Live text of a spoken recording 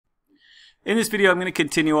In this video, I'm going to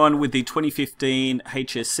continue on with the 2015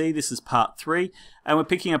 HSC. This is part 3, and we're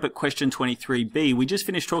picking up at question 23B. We just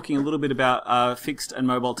finished talking a little bit about fixed and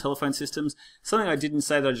mobile telephone systems. Something I didn't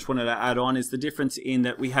say that I just wanted to add on is the difference in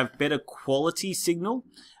that we have better quality signal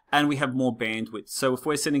and we have more bandwidth. So if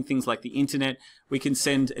we're sending things like the internet, we can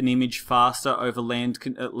send an image faster over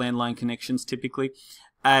landline connections typically.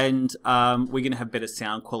 And we're going to have better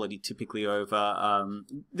sound quality typically over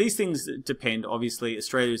these things depend. Obviously,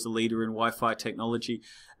 Australia is a leader in Wi-Fi technology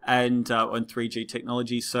and on 3G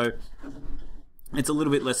technology, so it's a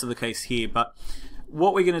little bit less of the case here. But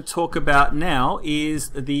what we're going to talk about now is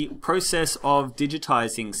the process of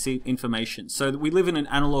digitizing information. So we live in an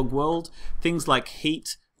analog world. Things like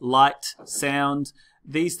heat, light, sound,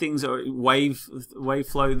 these things are wave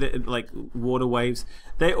flow, like water waves.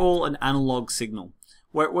 They're all an analog signal.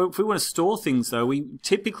 If we want to store things, though, we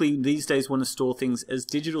typically these days want to store things as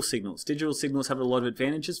digital signals. Digital signals have a lot of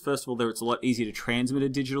advantages. First of all, it's a lot easier to transmit a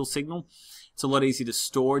digital signal. It's a lot easier to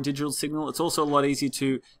store a digital signal. It's also a lot easier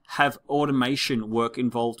to have automation work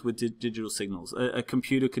involved with digital signals. A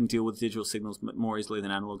computer can deal with digital signals more easily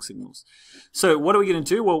than analog signals. So what are we going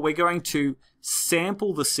to do? Well, we're going to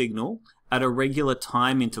sample the signal at a regular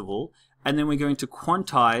time interval, and then we're going to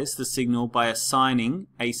quantize the signal by assigning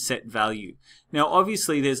a set value. Now,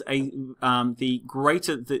 obviously, there's the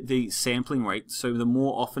greater the sampling rate, so the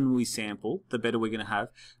more often we sample, the better we're going to have.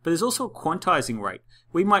 But there's also a quantizing rate.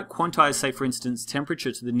 We might quantize, say, for instance,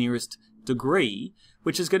 temperature to the nearest degree,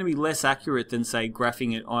 which is going to be less accurate than, say,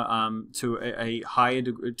 graphing it to a higher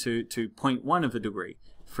degree, to 0.1 of a degree,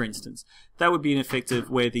 for instance. That would be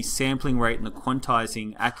ineffective where the sampling rate and the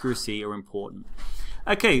quantizing accuracy are important.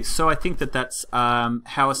 Okay, so I think that's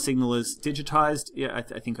how a signal is digitized. Yeah, I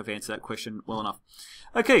think I've answered that question well enough.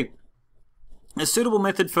 Okay, a suitable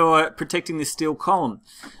method for protecting this steel column.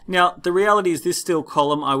 Now, the reality is this steel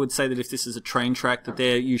column, I would say that if this is a train track, that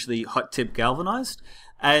they're usually hot tip galvanized.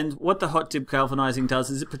 And what the hot dip galvanizing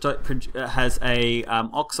does is it has a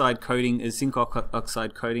oxide coating, a zinc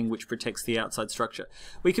oxide coating, which protects the outside structure.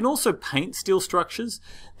 We can also paint steel structures.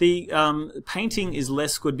 The painting is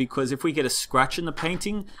less good because if we get a scratch in the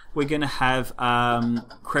painting, we're going to have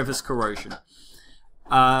crevice corrosion.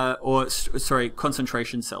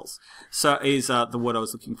 Concentration cells. So is the word I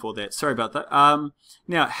was looking for there. Sorry about that.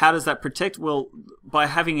 Now, how does that protect? Well, by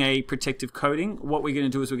having a protective coating, what we're going to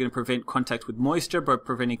do is we're going to prevent contact with moisture. By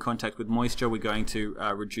preventing contact with moisture, we're going to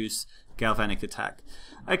reduce galvanic attack.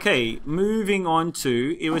 Okay, moving on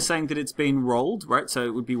to, it was saying that it's been rolled, right? So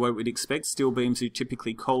it would be what we'd expect. Steel beams are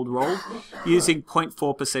typically cold rolled using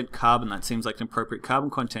 0.4% carbon. That seems like an appropriate carbon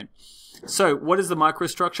content. So what is the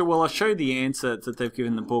microstructure? Well, I'll show you the answer that they've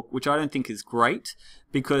given in the book, which I don't think is great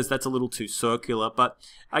because that's a little too circular, but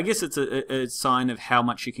I guess it's a sign of how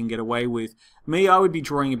much you can get away with. Me, I would be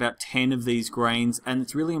drawing about 10 of these grains, and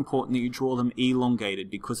it's really important that you draw them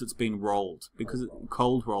elongated because it's been rolled, because it's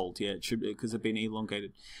cold rolled, yeah, it should be, because they've been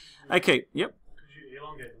elongated. Okay, yep. Could you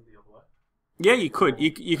elongate them the other way? Yeah, you could.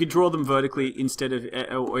 You could draw them vertically instead of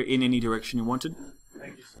or in any direction you wanted.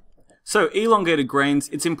 Thank you. So elongated grains,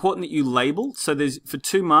 it's important that you label. So there's for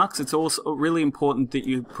 2 marks, it's also really important that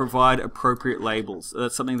you provide appropriate labels.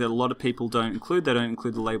 That's something that a lot of people don't include. They don't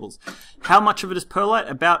include the labels. How much of it is perlite?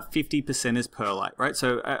 About 50% is perlite, right?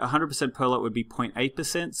 So 100% perlite would be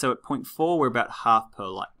 0.8%. So at 0.4, we're about half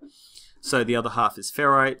perlite. So the other half is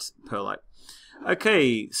ferrite, perlite.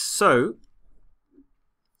 Okay, so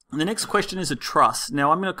the next question is a truss.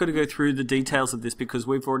 Now, I'm not going to go through the details of this because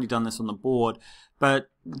we've already done this on the board, but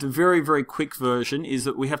the very, very quick version is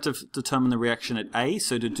that we have to determine the reaction at A.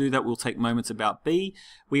 So to do that, we'll take moments about B.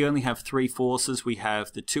 We only have 3 forces. We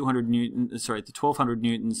have the 1200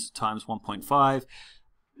 newtons times 1.5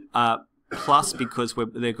 plus, because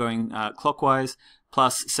they're going clockwise,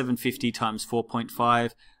 plus 750 times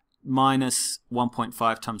 4.5 minus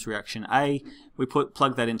 1.5 times reaction A. We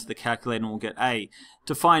plug that into the calculator and we'll get A.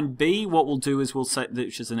 To find B, what we'll do is we'll say,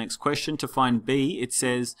 which is the next question, to find B, it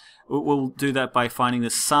says we'll do that by finding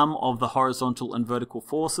the sum of the horizontal and vertical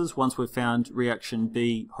forces. Once we've found reaction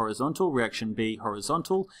B horizontal,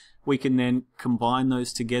 we can then combine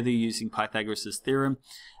those together using Pythagoras' theorem.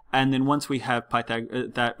 And then once we have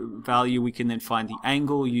that value, we can then find the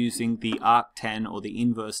angle using the arctan or the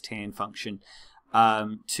inverse tan function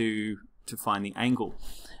to find the angle.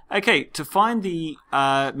 Okay, to find the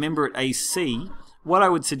member at AC, what I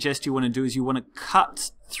would suggest you want to do is you want to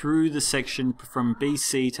cut through the section from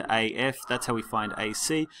BC to AF. That's how we find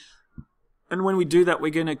AC. And when we do that,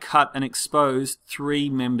 we're going to cut and expose 3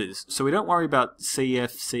 members. So we don't worry about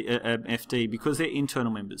CF, FD because they're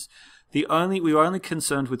internal members. We're only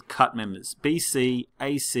concerned with cut members, BC,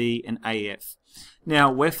 AC, and AF.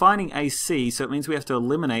 Now, we're finding AC, so it means we have to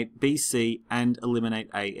eliminate BC and eliminate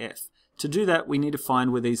AF. To do that, we need to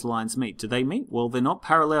find where these lines meet. Do they meet? Well, they're not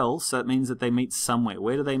parallel, so it means that they meet somewhere.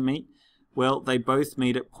 Where do they meet? Well, they both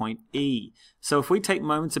meet at point E. So if we take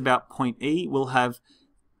moments about point E, we'll have,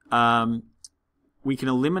 we can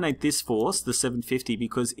eliminate this force, the 750,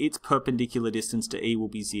 because its perpendicular distance to E will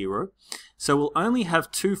be 0. So we'll only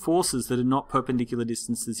have two forces that are not perpendicular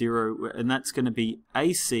distance to 0, and that's going to be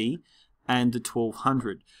AC and the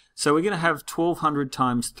 1200. So we're going to have 1200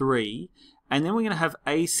 times 3, and then we're going to have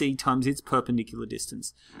AC times its perpendicular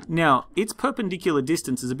distance. Now, its perpendicular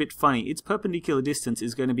distance is a bit funny. Its perpendicular distance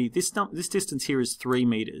is going to be, this distance here is 3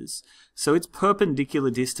 meters. So its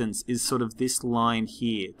perpendicular distance is sort of this line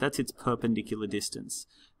here. That's its perpendicular distance.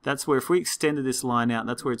 That's where, if we extended this line out,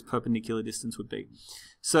 that's where its perpendicular distance would be.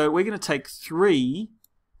 So we're going to take 3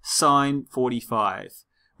 sine 45,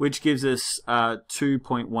 which gives us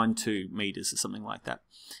 2.12 meters or something like that.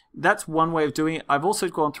 That's one way of doing it. I've also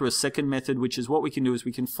gone through a second method, which is what we can do is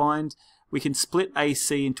we can split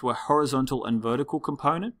AC into a horizontal and vertical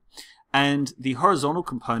component, and the horizontal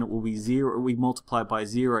component will be 0. We multiply by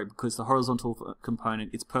 0 because the horizontal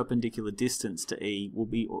component, its perpendicular distance to E, will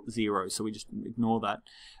be 0, so we just ignore that.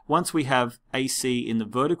 Once we have AC in the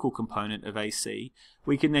vertical component of AC,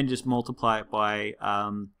 we can then just multiply it by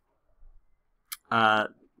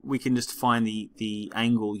we can just find the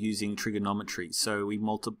angle using trigonometry. So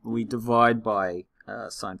we divide by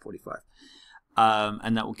sine 45,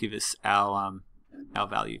 and that will give us our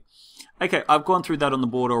value. Okay, I've gone through that on the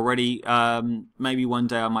board already. Maybe one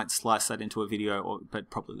day I might slice that into a video, but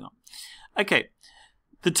probably not. Okay,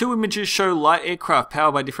 the two images show light aircraft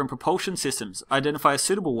powered by different propulsion systems. Identify a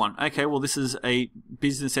suitable one. Okay, well, this is a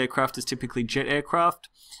business aircraft, is typically jet aircraft.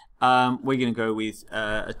 We're going to go with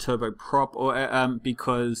a turboprop, or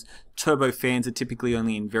because turbofans are typically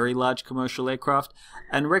only in very large commercial aircraft,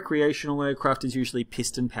 and recreational aircraft is usually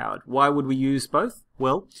piston powered. Why would we use both?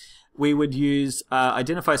 Well, we would use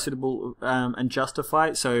identify suitable and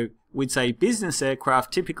justify. So we'd say business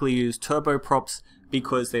aircraft typically use turboprops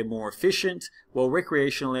because they're more efficient, while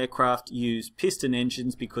recreational aircraft use piston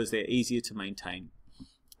engines because they're easier to maintain.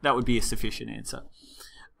 That would be a sufficient answer.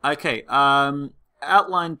 Okay.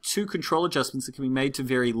 Outline 2 control adjustments that can be made to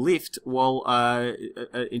vary lift while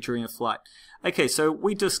during a flight. Okay, so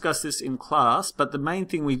we discussed this in class, but the main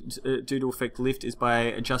thing we do to affect lift is by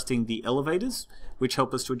adjusting the elevators, which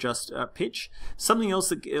help us to adjust pitch. Something else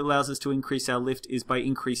that allows us to increase our lift is by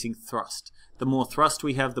increasing thrust. The more thrust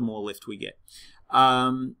we have, the more lift we get.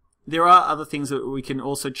 There are other things that we can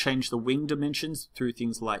also change the wing dimensions through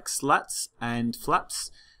things like slats and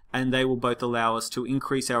flaps, and they will both allow us to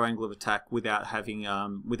increase our angle of attack without having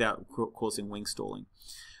without causing wing stalling.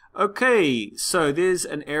 Okay, so there's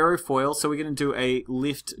an aerofoil. So we're going to do a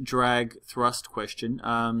lift, drag, thrust question.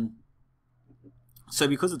 So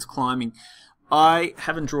because it's climbing, I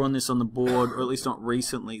haven't drawn this on the board, or at least not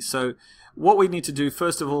recently. So what we need to do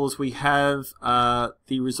first of all is we have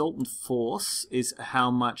the resultant force is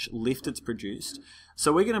how much lift it's produced.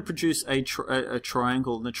 So we're going to produce a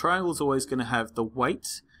triangle, and the triangle is always going to have the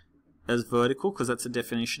weight as vertical, because that's the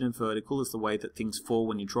definition of vertical, is the way that things fall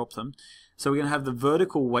when you drop them. So we're going to have the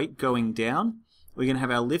vertical weight going down, we're going to have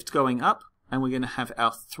our lift going up, and we're going to have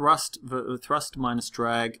our thrust minus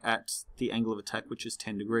drag at the angle of attack, which is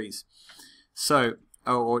 10 degrees. So,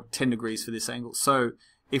 or 10 degrees for this angle. So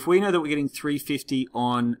if we know that we're getting 350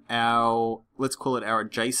 on our, let's call it our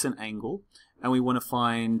adjacent angle, and we want to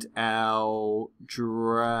find our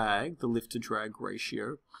drag, the lift to drag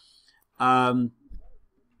ratio,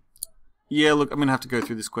 yeah, look, I'm going to have to go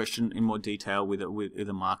through this question in more detail with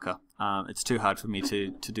a marker. It's too hard for me to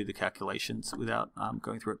do the calculations without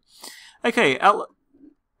going through it. Okay,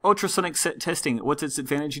 ultrasonic testing. What's its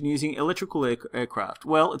advantage in using electrical aircraft?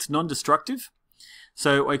 Well, it's non-destructive.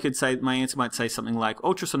 So I could say, my answer might say something like,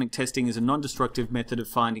 ultrasonic testing is a non-destructive method of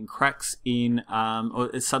finding cracks in, or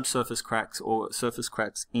subsurface cracks or surface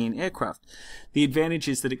cracks in aircraft. The advantage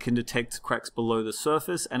is that it can detect cracks below the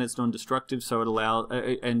surface, and it's non-destructive, so it allows,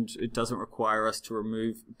 and it doesn't require us to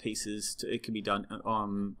remove pieces. It can be done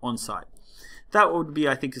on site. That would be,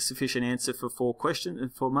 I think, a sufficient answer for 4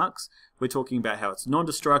 marks. We're talking about how it's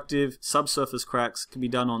non-destructive, subsurface cracks can be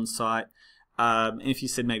done on site. And if you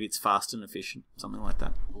said maybe it's fast and efficient, something like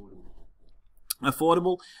that.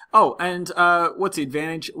 Affordable. Oh, and what's the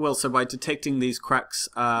advantage? Well, so by detecting these cracks,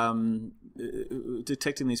 early,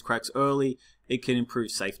 it can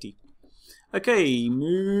improve safety. Okay,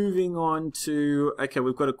 moving on to, okay,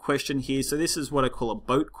 we've got a question here. So this is what I call a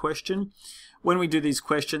boat question. When we do these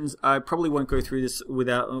questions, I probably won't go through this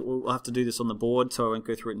without, we'll have to do this on the board, so I won't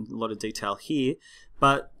go through it in a lot of detail here.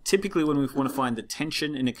 But typically when we want to find the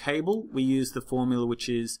tension in a cable, we use the formula which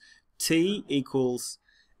is T equals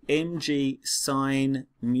mg sine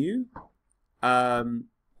mu.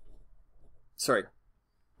 Sorry,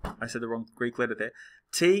 I said the wrong Greek letter there.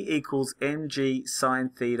 T equals mg sine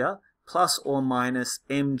theta plus or minus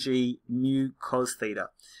mg mu cos theta.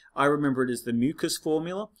 I remember it as the mucus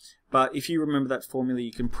formula, but if you remember that formula,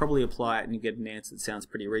 you can probably apply it and you get an answer that sounds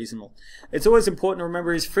pretty reasonable. It's always important to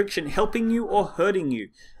remember, is friction helping you or hurting you?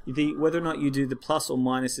 Whether or not you do the plus or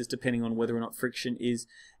minus is depending on whether or not friction is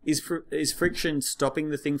friction stopping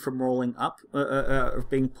the thing from rolling up,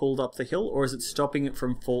 being pulled up the hill, or is it stopping it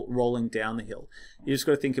from rolling down the hill? You just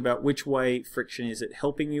got to think about which way friction is it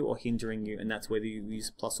helping you or hindering you, and that's whether you use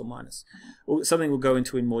plus or minus. Something we'll go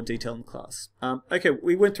into in more detail in class. Okay,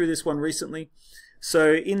 we went through this one recently.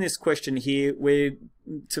 So in this question here, we're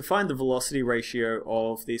to find the velocity ratio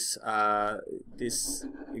of this this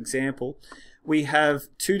example. We have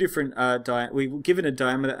two different we've given a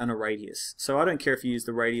diameter and a radius. So I don't care if you use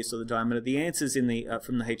the radius or the diameter. The answers in the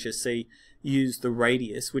from the HSC use the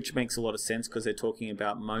radius, which makes a lot of sense because they're talking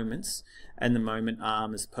about moments, and the moment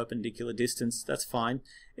arm is perpendicular distance. That's fine.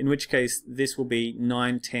 In which case, this will be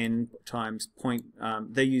 910 times point.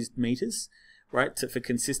 They used meters. Right, so for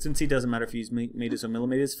consistency, doesn't matter if you use meters or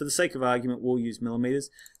millimeters. For the sake of argument, we'll use millimeters.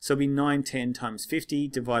 So it'll be 910 times 50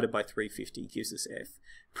 divided by 350 gives us F.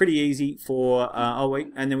 Pretty easy for, oh wait,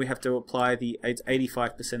 and then we have to apply it's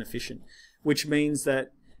 85% efficient, which means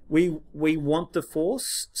that we want the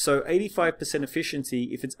force, so 85%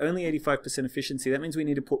 efficiency. If it's only 85% efficiency, that means we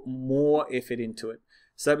need to put more effort into it.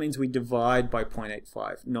 So that means we divide by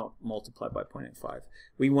 0.85, not multiply by 0.85.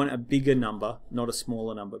 We want a bigger number, not a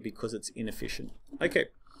smaller number, because it's inefficient. Okay.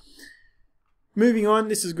 Moving on,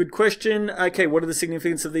 this is a good question. Okay, what are the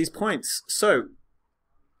significance of these points? So,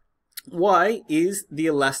 Y is the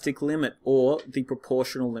elastic limit or the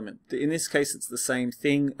proportional limit. In this case, it's the same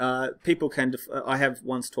thing. People can, I have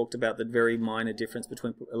once talked about the very minor difference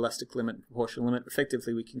between elastic limit and proportional limit.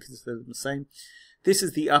 Effectively, we can consider them the same. This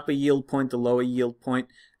is the upper yield point, the lower yield point.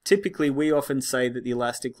 Typically, we often say that the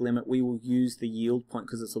elastic limit, we will use the yield point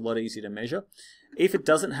because it's a lot easier to measure. If it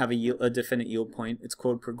doesn't have a definite yield point, it's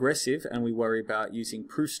called progressive, and we worry about using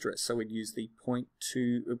proof stress. So we'd use the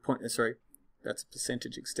sorry, that's a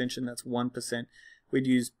percentage extension, that's 1%. We'd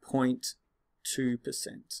use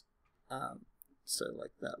 0.2%. So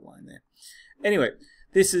like that line there. Anyway,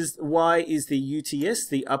 this is Y is the UTS,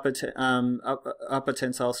 the upper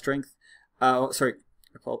tensile strength. Sorry,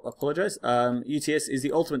 I apologize. UTS is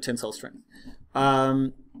the ultimate tensile strength.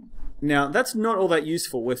 Now, that's not all that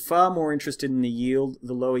useful. We're far more interested in the yield,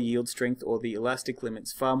 the lower yield strength, or the elastic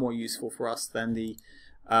limits, far more useful for us than the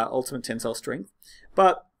ultimate tensile strength.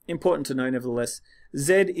 But important to know, nevertheless,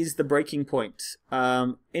 Z is the breaking point.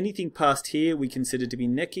 Anything past here we consider to be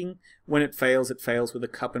necking. When it fails with a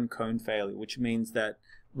cup and cone failure, which means that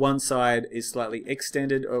one side is slightly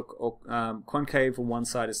extended or concave, and one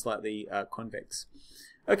side is slightly convex.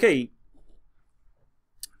 Okay,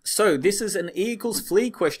 so this is an E equals Flea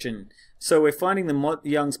question. So we're finding the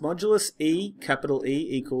Young's modulus. E, capital E,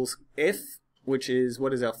 equals F, which is,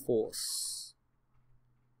 what is our force?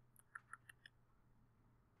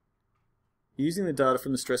 Using the data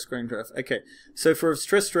from the stress strain graph. Okay, so for a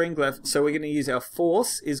stress strain graph, so we're going to use our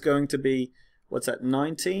force is going to be, what's that,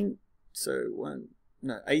 19? So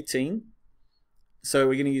 18. So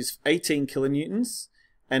we're going to use 18 kilonewtons,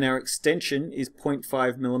 and our extension is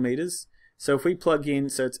 0.5 millimeters. So if we plug in,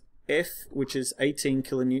 so it's F, which is 18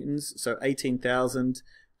 kilonewtons, so 18,000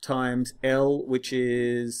 times L, which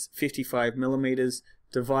is 55 millimeters,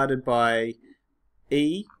 divided by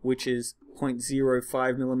E, which is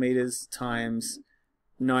 0.05 millimeters times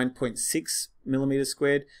 9.6 millimeters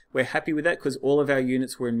squared. We're happy with that because all of our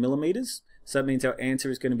units were in millimeters. So that means our answer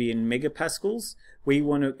is going to be in megapascals. We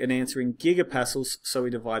want an answer in gigapascals, so we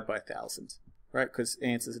divide by 1,000, right? Because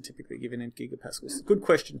answers are typically given in gigapascals. Good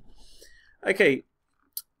question. Okay.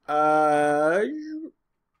 An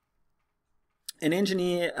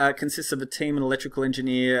engineer consists of a team, an electrical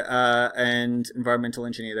engineer and environmental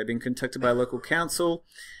engineer. They've been contacted by a local council.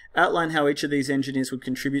 Outline how each of these engineers would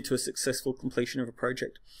contribute to a successful completion of a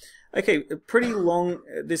project. Okay, pretty long.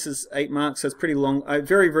 This is 8 marks, so it's pretty long.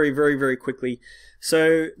 Very quickly.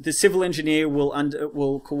 So the civil engineer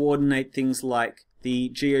will coordinate things like the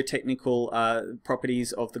geotechnical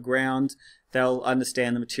properties of the ground. They'll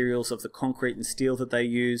understand the materials of the concrete and steel that they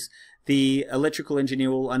use. The electrical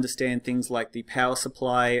engineer will understand things like the power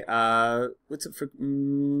supply. What's it for?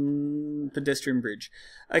 pedestrian bridge.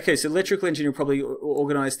 Okay, so electrical engineer will probably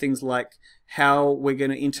organize things like how we're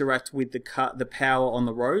going to interact with the power on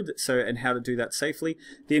the road, and how to do that safely.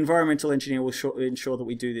 The environmental engineer will ensure that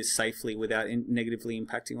we do this safely without negatively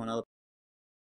impacting on other